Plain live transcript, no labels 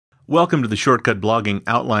Welcome to the Shortcut Blogging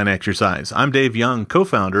Outline Exercise. I'm Dave Young,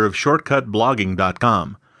 co-founder of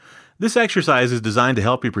ShortcutBlogging.com. This exercise is designed to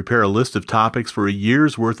help you prepare a list of topics for a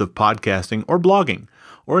year's worth of podcasting or blogging,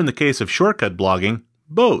 or in the case of shortcut blogging,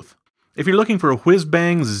 both. If you're looking for a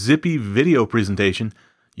whiz-bang, zippy video presentation,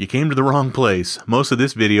 you came to the wrong place. Most of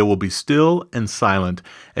this video will be still and silent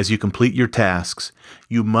as you complete your tasks.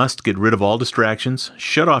 You must get rid of all distractions,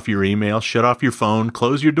 shut off your email, shut off your phone,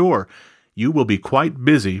 close your door. You will be quite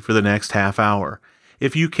busy for the next half hour.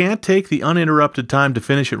 If you can't take the uninterrupted time to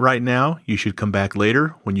finish it right now, you should come back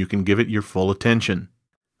later when you can give it your full attention.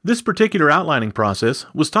 This particular outlining process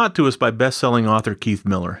was taught to us by best-selling author Keith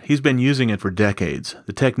Miller. He's been using it for decades.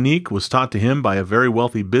 The technique was taught to him by a very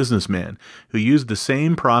wealthy businessman who used the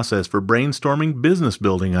same process for brainstorming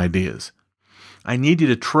business-building ideas. I need you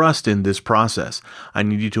to trust in this process. I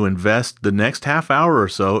need you to invest the next half hour or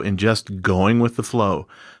so in just going with the flow.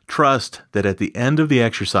 Trust that at the end of the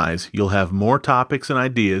exercise, you'll have more topics and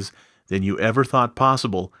ideas than you ever thought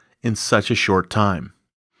possible in such a short time.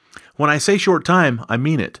 When I say short time, I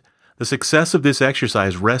mean it. The success of this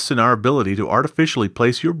exercise rests in our ability to artificially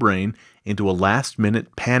place your brain into a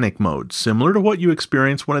last-minute panic mode, similar to what you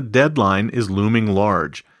experience when a deadline is looming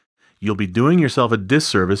large. You'll be doing yourself a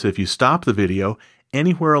disservice if you stop the video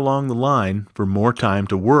anywhere along the line for more time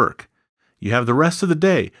to work. You have the rest of the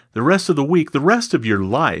day, the rest of the week, the rest of your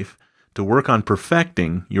life to work on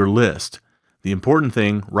perfecting your list. The important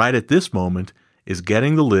thing right at this moment is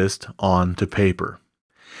getting the list onto paper.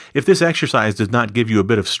 If this exercise does not give you a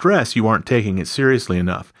bit of stress, you aren't taking it seriously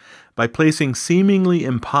enough. By placing seemingly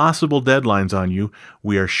impossible deadlines on you,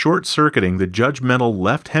 we are short-circuiting the judgmental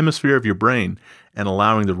left hemisphere of your brain and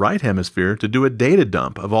allowing the right hemisphere to do a data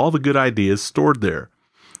dump of all the good ideas stored there.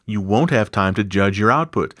 You won't have time to judge your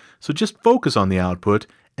output, so just focus on the output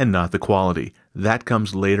and not the quality. That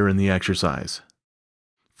comes later in the exercise.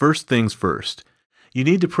 First things first, you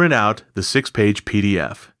need to print out the 6-page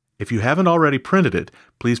PDF. If you haven't already printed it,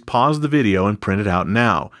 please pause the video and print it out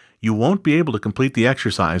now. You won't be able to complete the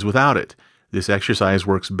exercise without it. This exercise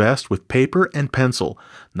works best with paper and pencil,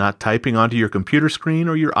 not typing onto your computer screen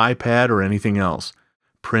or your iPad or anything else.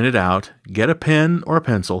 Print it out, get a pen or a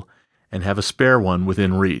pencil, and have a spare one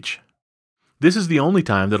within reach. This is the only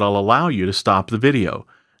time that I'll allow you to stop the video.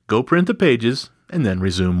 Go print the pages and then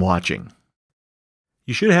resume watching.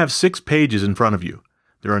 You should have 6 pages in front of you.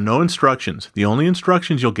 There are no instructions. The only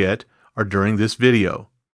instructions you'll get are during this video.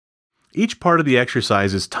 Each part of the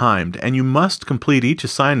exercise is timed, and you must complete each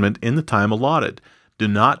assignment in the time allotted. Do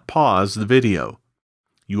not pause the video.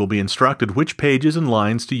 You will be instructed which pages and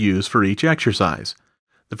lines to use for each exercise.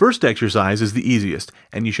 The first exercise is the easiest,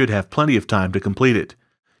 and you should have plenty of time to complete it.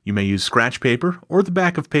 You may use scratch paper or the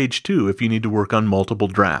back of page 2 if you need to work on multiple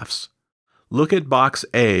drafts. Look at box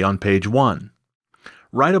A on page 1.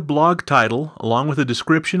 Write a blog title along with a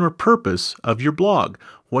description or purpose of your blog.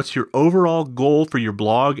 What's your overall goal for your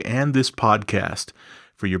blog and this podcast?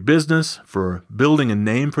 For your business, for building a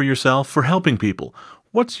name for yourself, for helping people.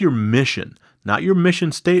 What's your mission? Not your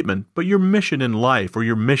mission statement, but your mission in life or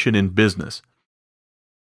your mission in business.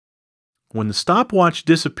 When the stopwatch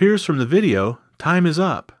disappears from the video, time is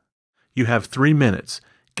up. You have 3 minutes.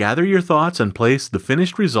 Gather your thoughts and place the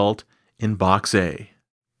finished result in box A.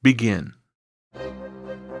 Begin.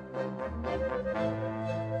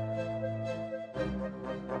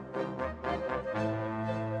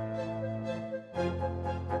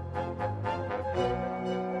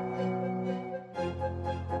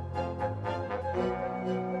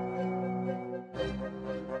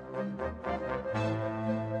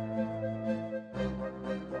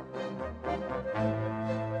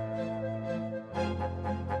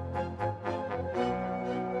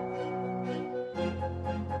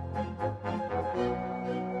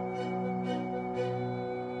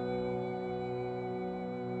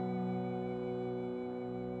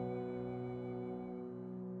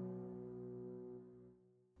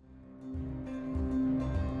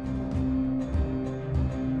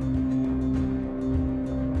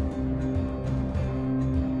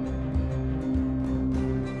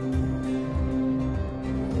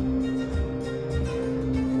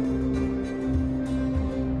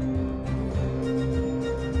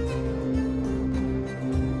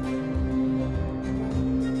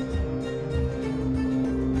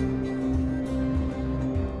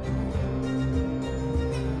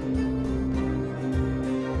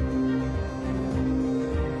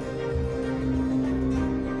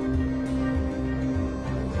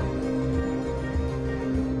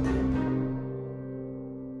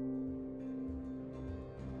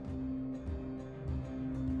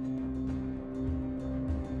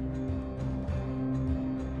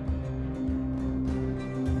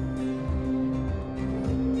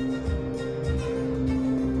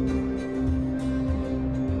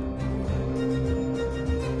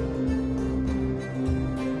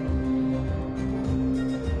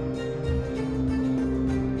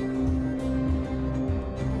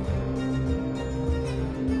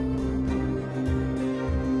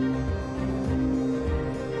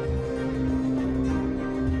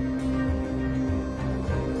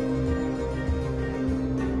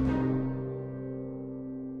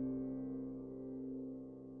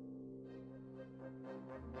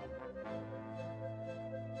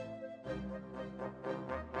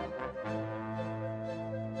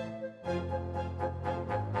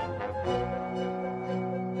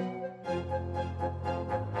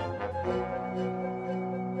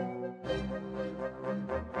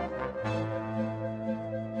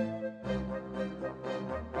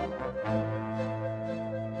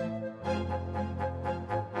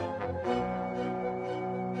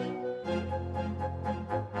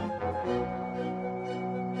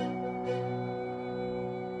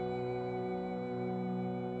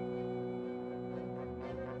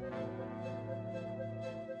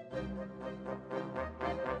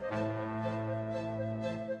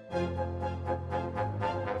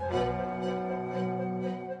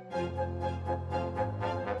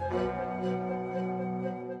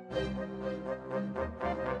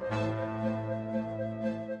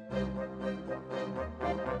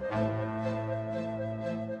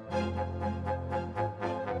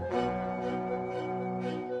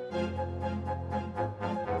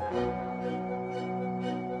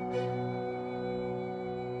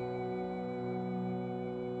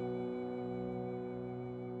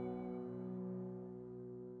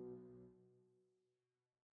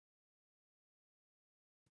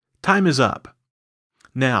 time is up.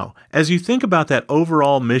 Now, as you think about that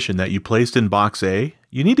overall mission that you placed in Box A,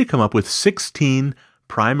 you need to come up with 16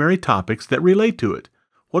 primary topics that relate to it.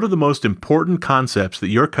 What are the most important concepts that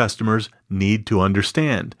your customers need to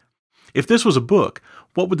understand? If this was a book,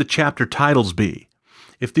 what would the chapter titles be?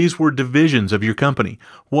 If these were divisions of your company,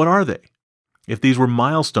 what are they? If these were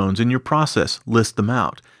milestones in your process, list them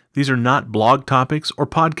out. These are not blog topics or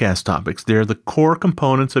podcast topics. They're the core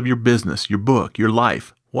components of your business, your book, your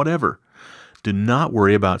life, whatever. Do not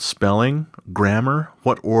worry about spelling, grammar,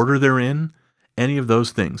 what order they're in, any of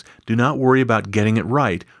those things. Do not worry about getting it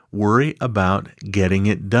right. Worry about getting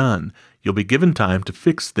it done. You'll be given time to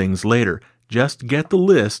fix things later. Just get the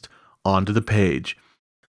list onto the page.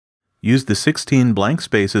 Use the 16 blank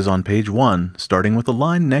spaces on page 1, starting with a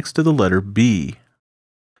line next to the letter B.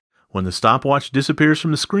 When the stopwatch disappears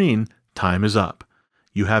from the screen, time is up.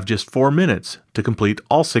 You have just 4 minutes to complete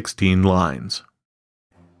all 16 lines.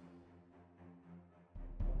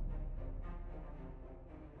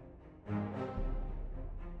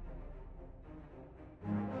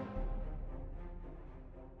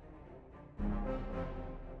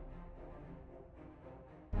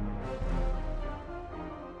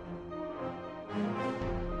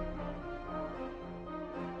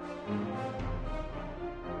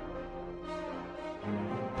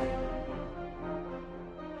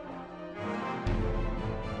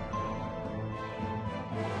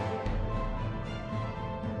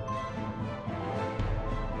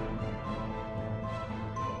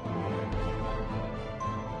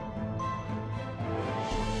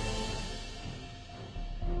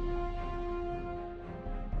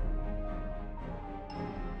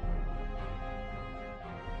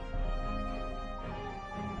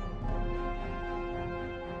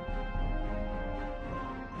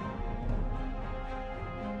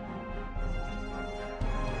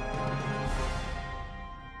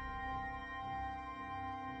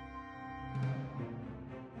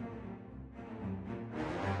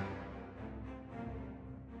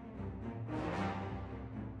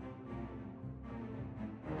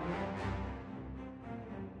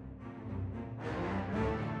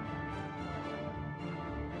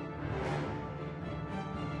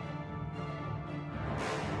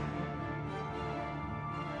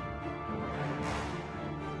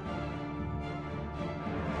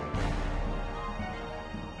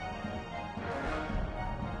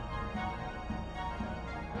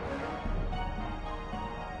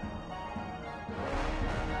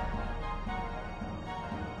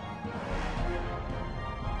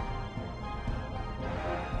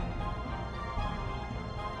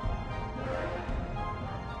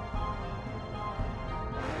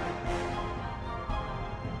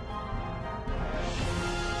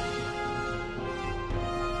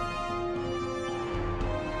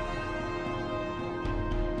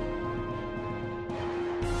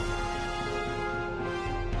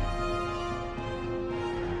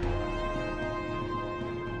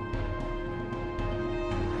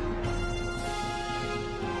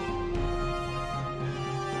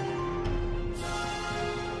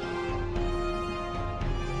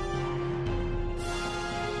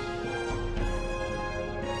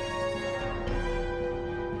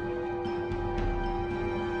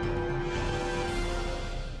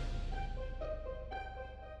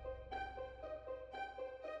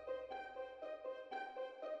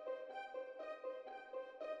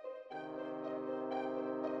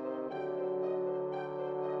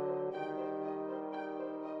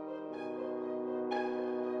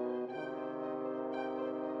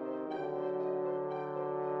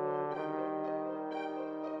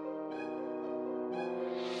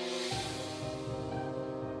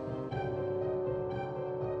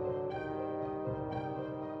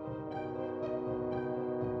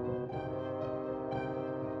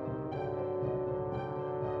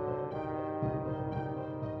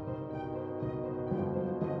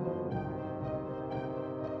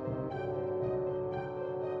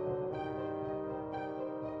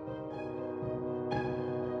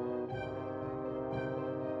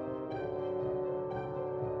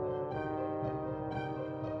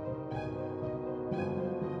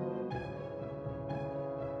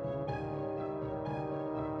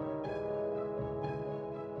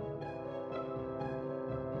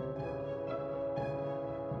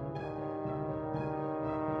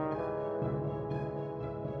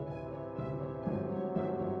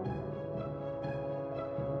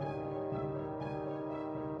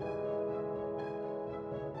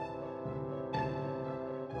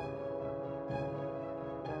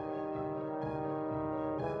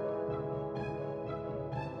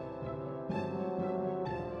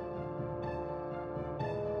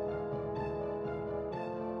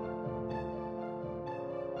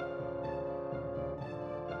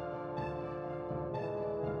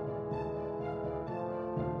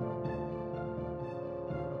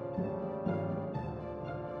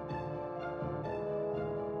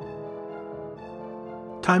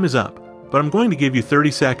 Time is up, but I'm going to give you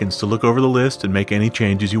 30 seconds to look over the list and make any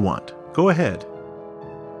changes you want. Go ahead.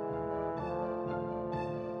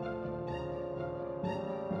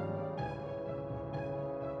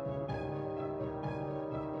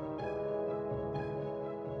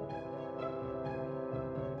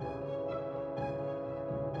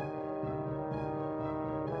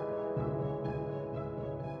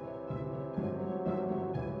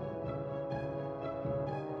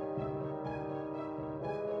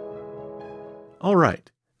 Alright,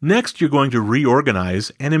 next you're going to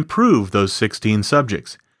reorganize and improve those 16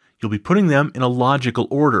 subjects. You'll be putting them in a logical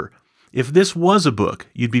order. If this was a book,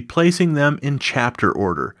 you'd be placing them in chapter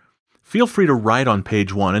order. Feel free to write on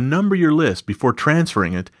page 1 and number your list before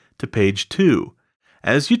transferring it to page 2.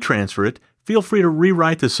 As you transfer it, feel free to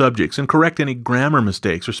rewrite the subjects and correct any grammar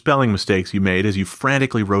mistakes or spelling mistakes you made as you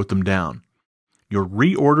frantically wrote them down. Your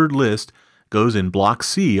reordered list goes in block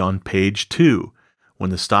C on page 2. When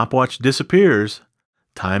the stopwatch disappears,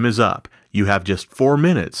 time is up. You have just 4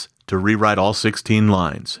 minutes to rewrite all 16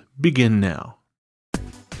 lines. Begin now.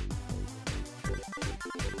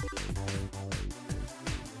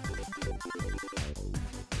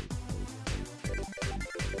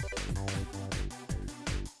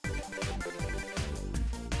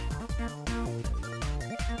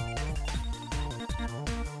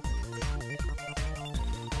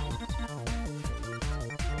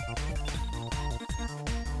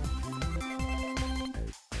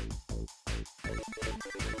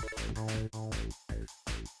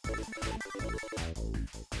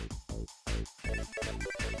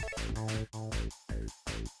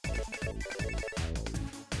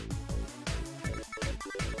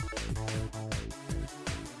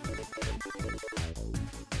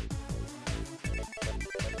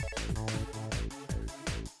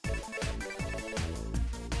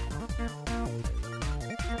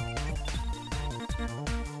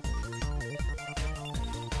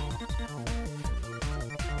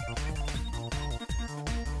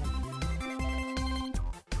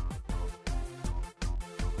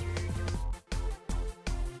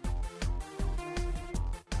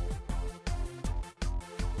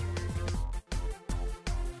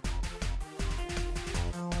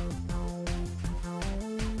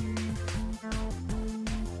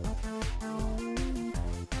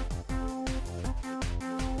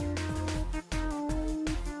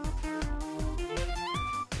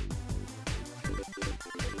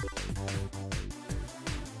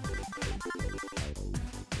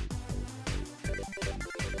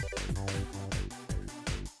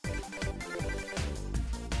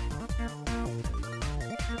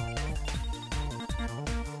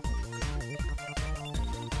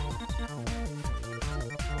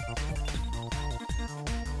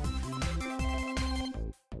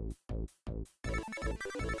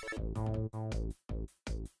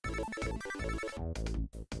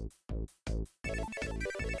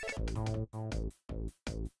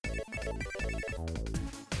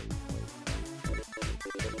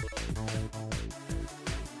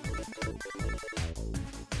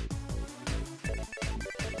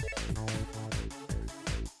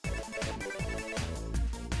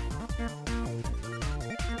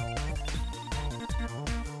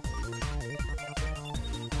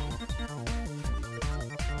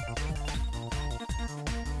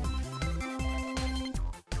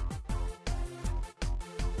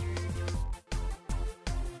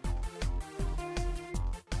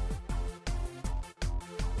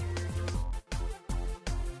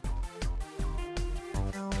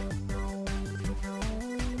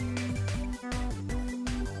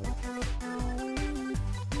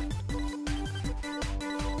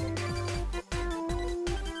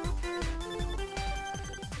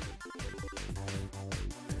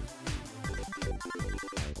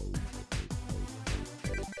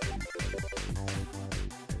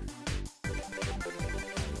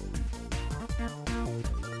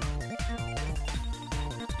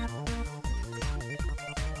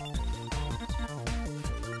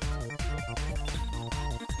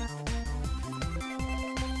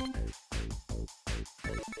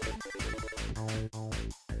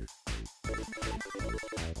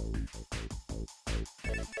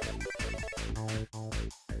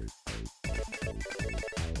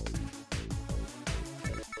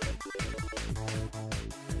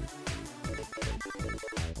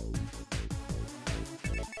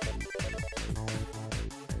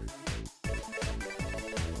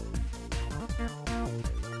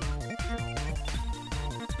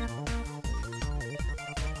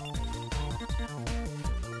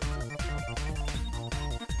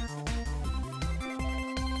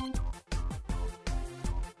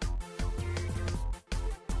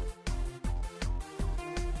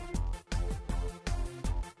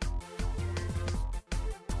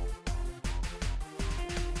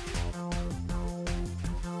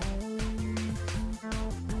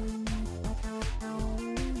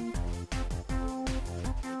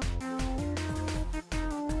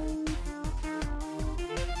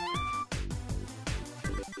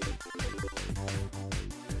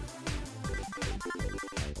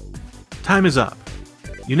 Time is up.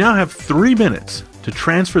 You now have 3 minutes to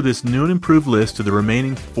transfer this new and improved list to the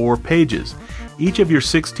remaining 4 pages. Each of your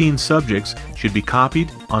 16 subjects should be copied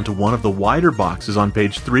onto one of the wider boxes on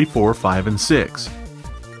page 3, 4, 5, and 6.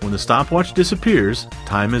 When the stopwatch disappears,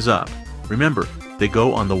 time is up. Remember, they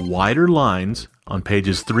go on the wider lines on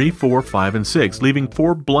pages 3, 4, 5, and 6, leaving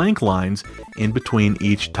 4 blank lines in between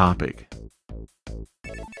each topic.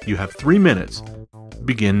 You have 3 minutes.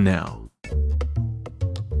 Begin now.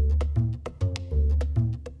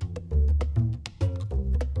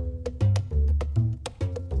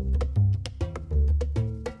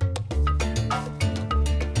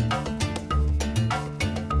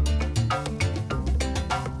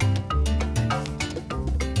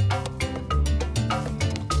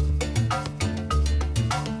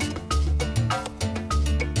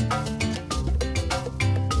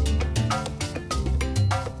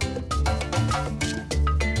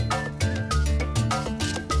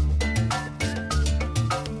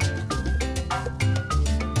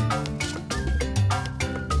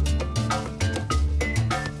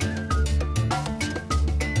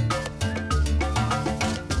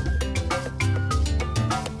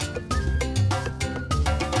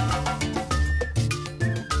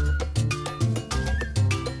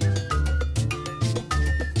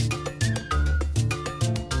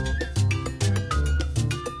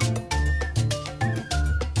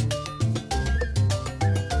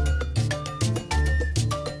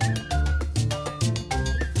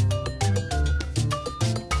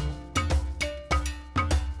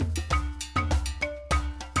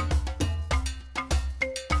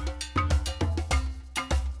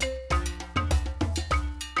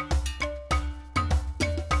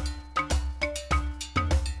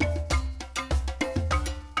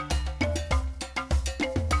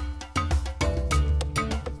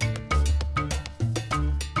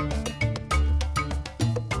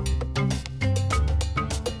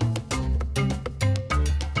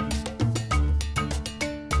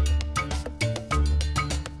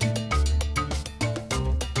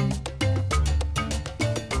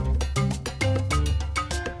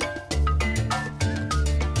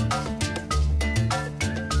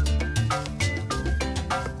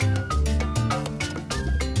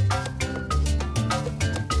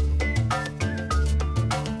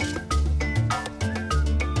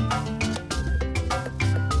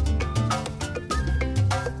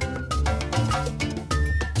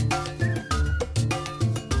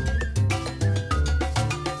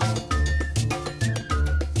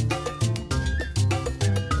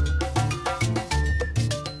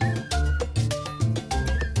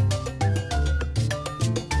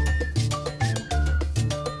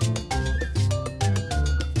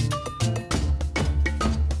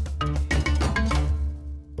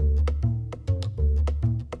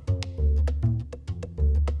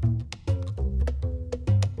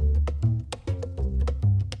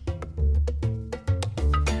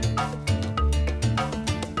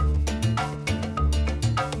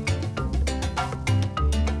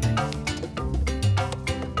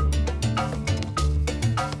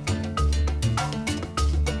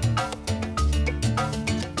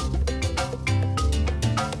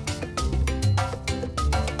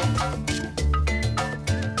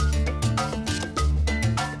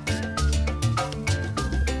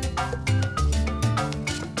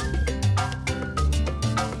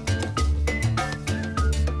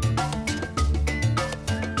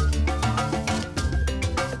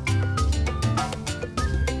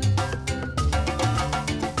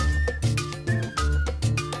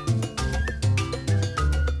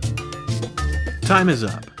 Time is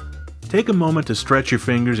up. Take a moment to stretch your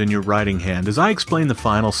fingers in your writing hand as I explain the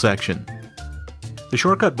final section. The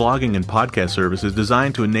Shortcut blogging and podcast service is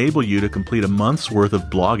designed to enable you to complete a month's worth of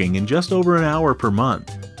blogging in just over an hour per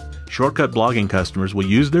month. Shortcut blogging customers will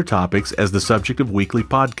use their topics as the subject of weekly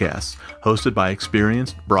podcasts, hosted by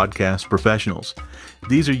experienced broadcast professionals.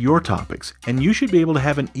 These are your topics, and you should be able to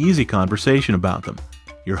have an easy conversation about them.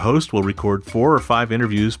 Your host will record 4 or 5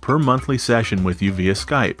 interviews per monthly session with you via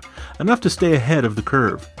Skype, enough to stay ahead of the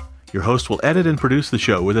curve. Your host will edit and produce the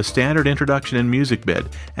show with a standard introduction and music bed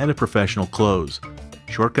and a professional close.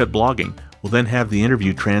 Shortcut blogging will then have the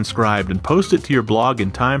interview transcribed and post it to your blog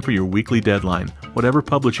in time for your weekly deadline, whatever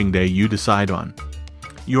publishing day you decide on.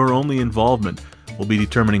 Your only involvement will be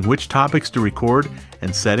determining which topics to record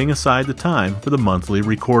and setting aside the time for the monthly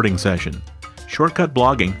recording session. Shortcut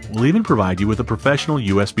blogging will even provide you with a professional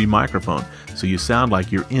USB microphone, so you sound like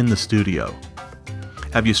you're in the studio.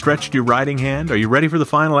 Have you stretched your writing hand? Are you ready for the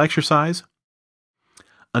final exercise?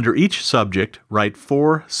 Under each subject, write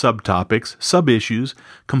 4 subtopics, sub-issues,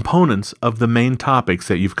 components of the main topics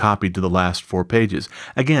that you've copied to the last 4 pages.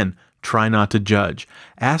 Again, Try not to judge.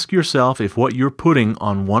 Ask yourself if what you're putting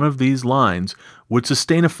on one of these lines would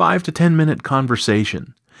sustain a 5 to 10 minute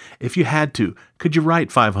conversation. If you had to, could you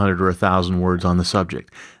write 500 or 1,000 words on the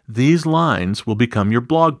subject? These lines will become your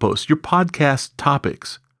blog posts, your podcast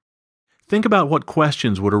topics. Think about what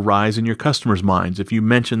questions would arise in your customers' minds if you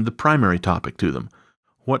mentioned the primary topic to them.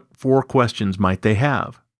 What 4 questions might they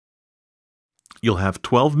have? You'll have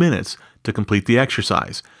 12 minutes to complete the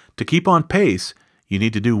exercise. To keep on pace, you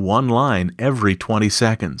need to do one line every 20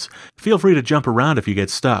 seconds. Feel free to jump around if you get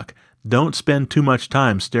stuck. Don't spend too much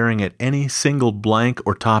time staring at any single blank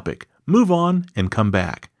or topic. Move on and come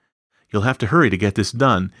back. You'll have to hurry to get this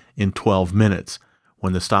done in 12 minutes.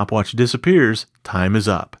 When the stopwatch disappears, time is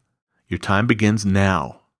up. Your time begins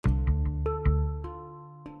now.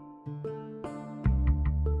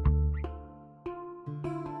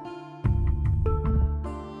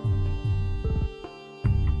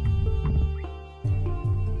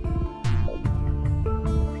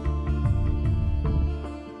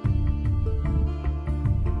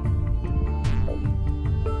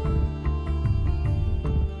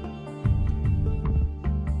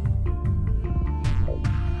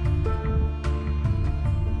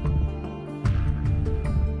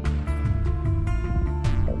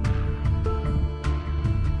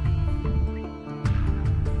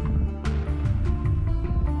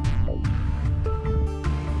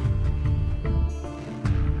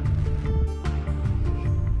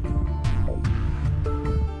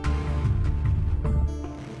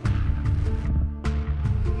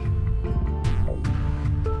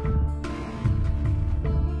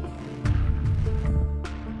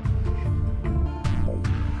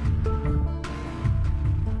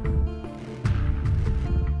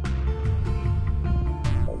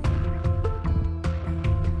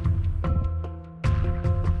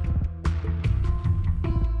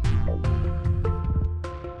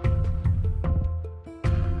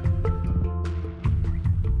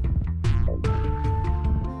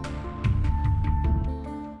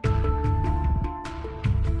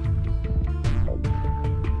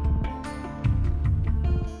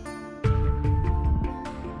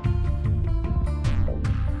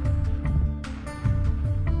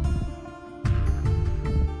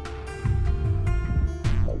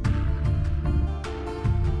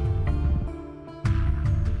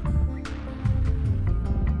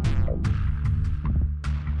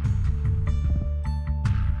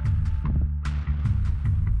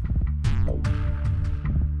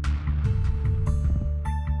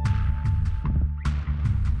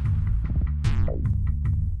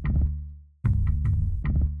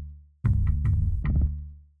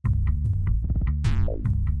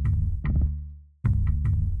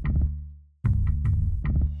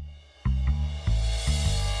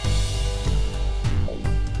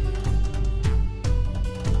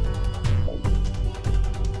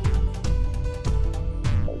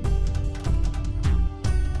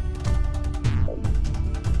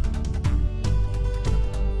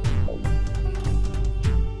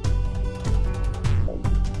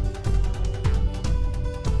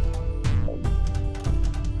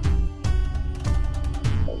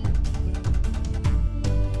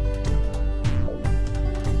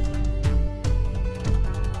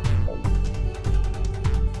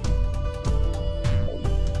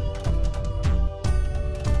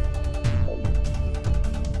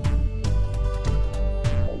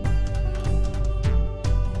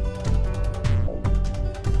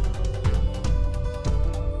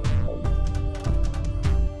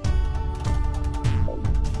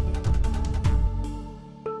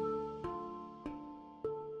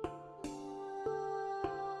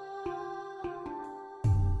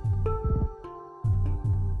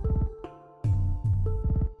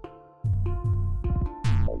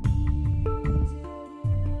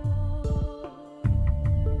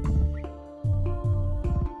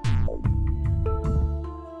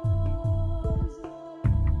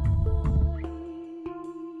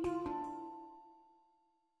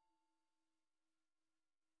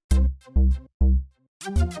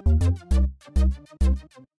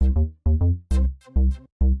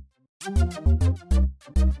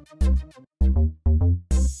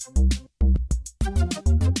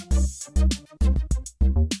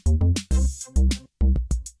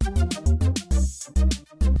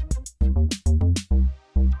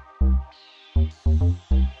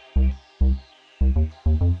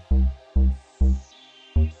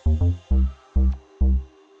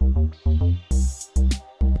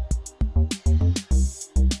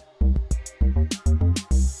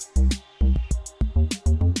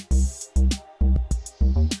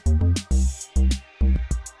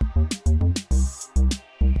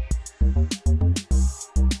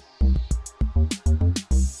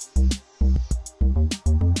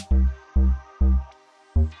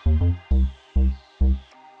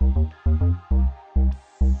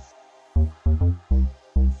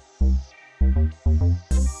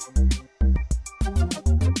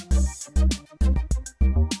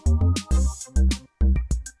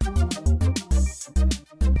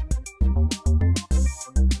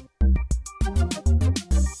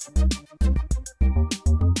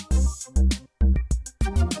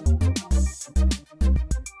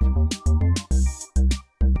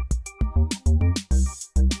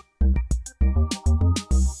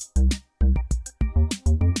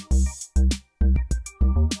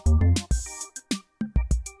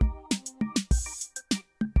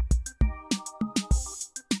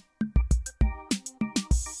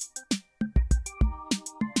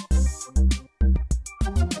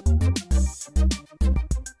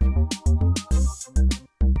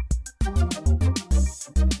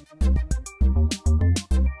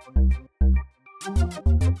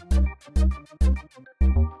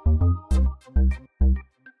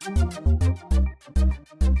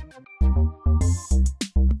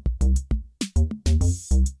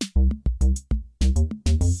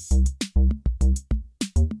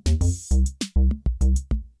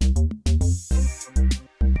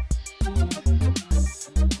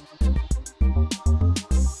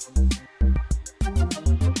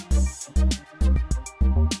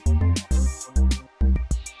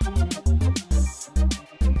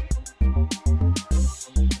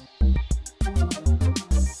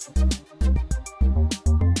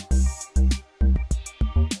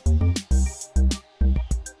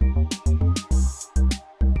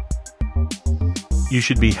 You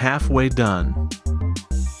should be halfway done.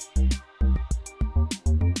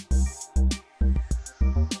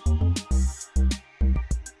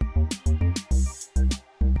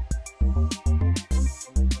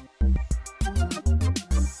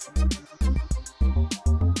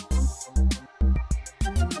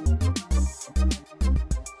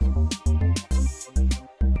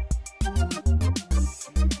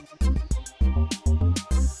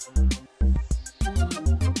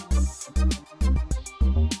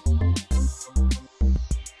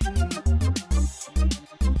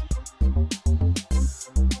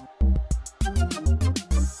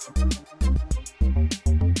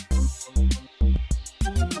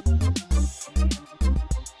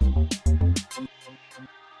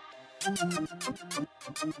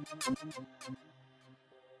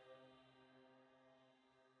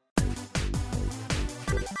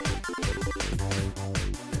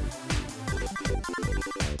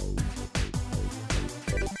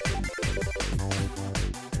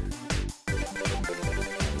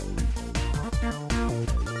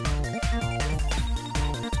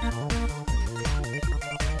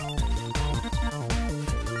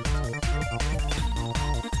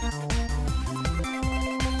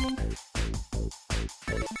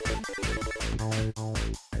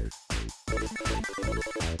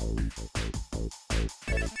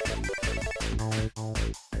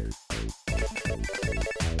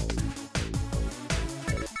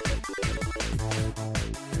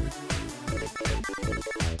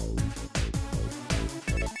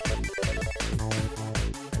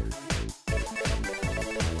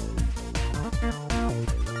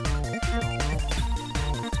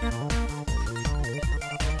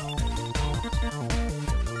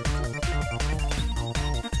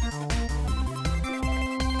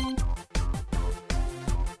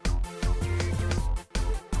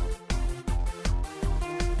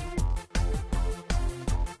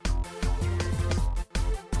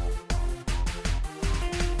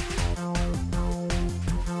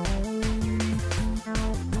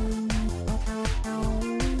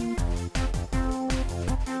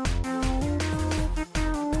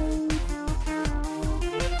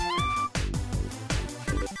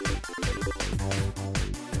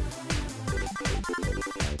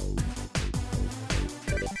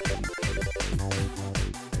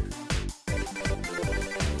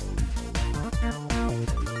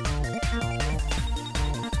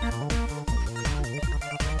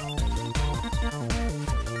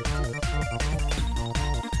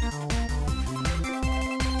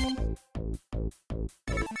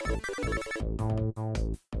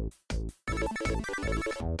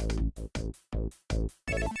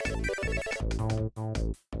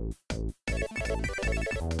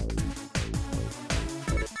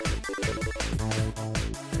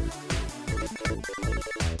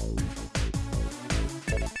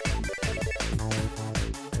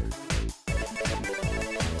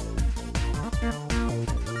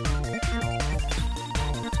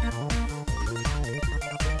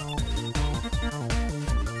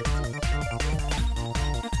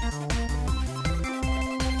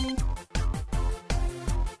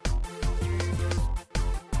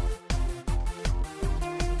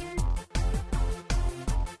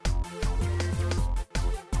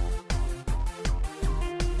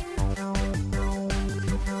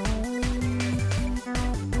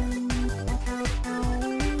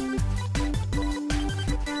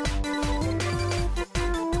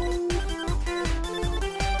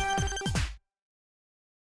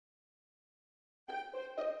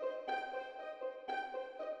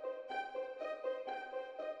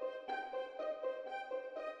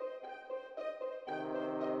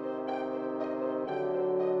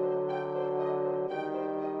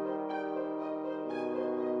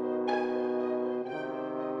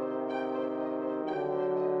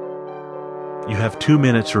 You have 2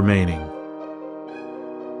 minutes remaining.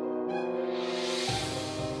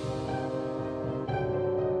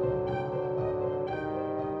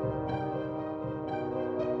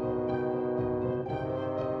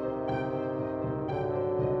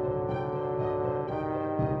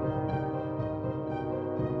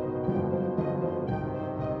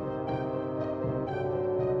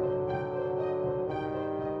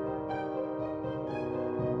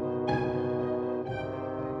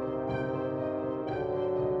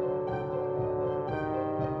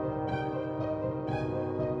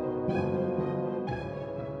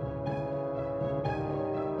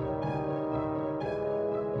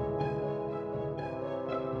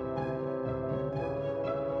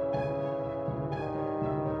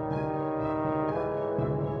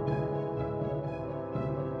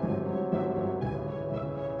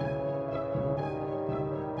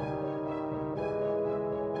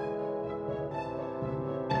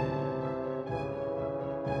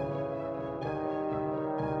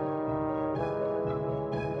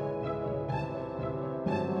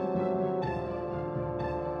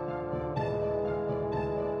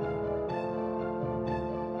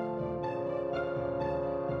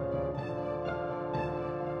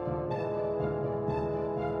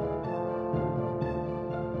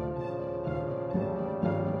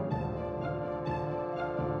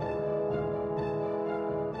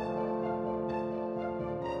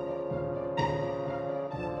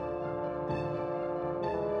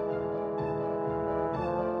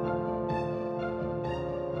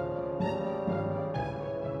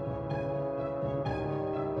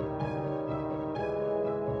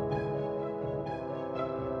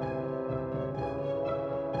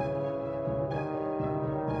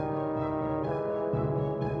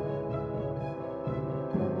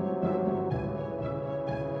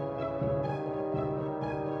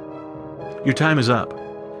 Your time is up,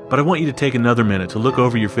 but I want you to take another minute to look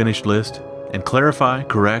over your finished list and clarify,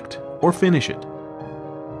 correct, or finish it.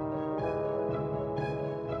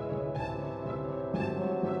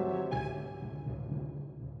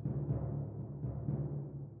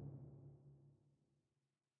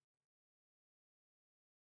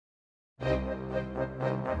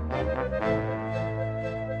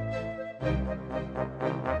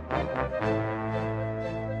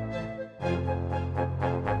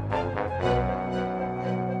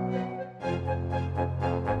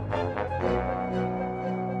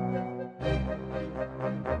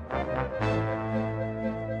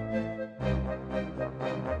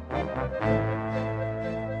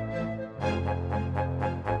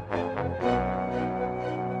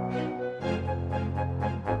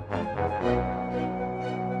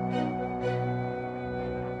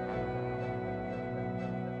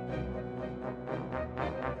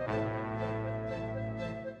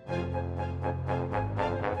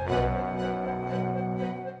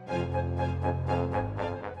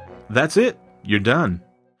 That's it. You're done.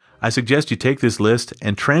 I suggest you take this list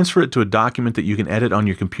and transfer it to a document that you can edit on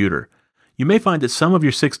your computer. You may find that some of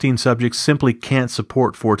your 16 subjects simply can't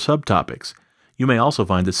support 4 subtopics. You may also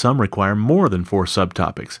find that some require more than 4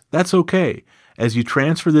 subtopics. That's okay. As you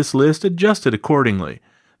transfer this list, adjust it accordingly.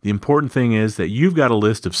 The important thing is that you've got a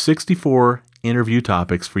list of 64 interview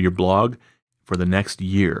topics for your blog for the next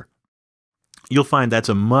year. You'll find that's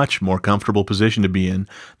a much more comfortable position to be in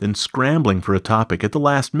than scrambling for a topic at the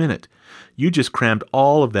last minute. You just crammed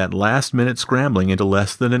all of that last-minute scrambling into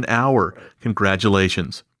less than an hour.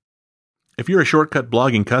 Congratulations. If you're a Shortcut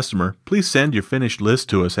Blogging customer, please send your finished list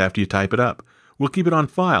to us after you type it up. We'll keep it on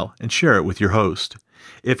file and share it with your host.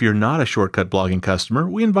 If you're not a Shortcut Blogging customer,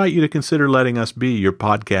 we invite you to consider letting us be your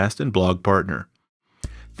podcast and blog partner.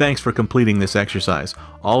 Thanks for completing this exercise.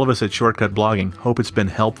 All of us at Shortcut Blogging hope it's been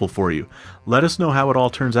helpful for you. Let us know how it all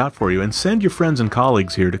turns out for you and send your friends and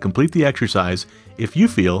colleagues here to complete the exercise if you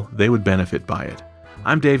feel they would benefit by it.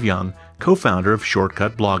 I'm Dave Young, co-founder of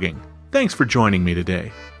Shortcut Blogging. Thanks for joining me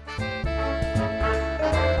today.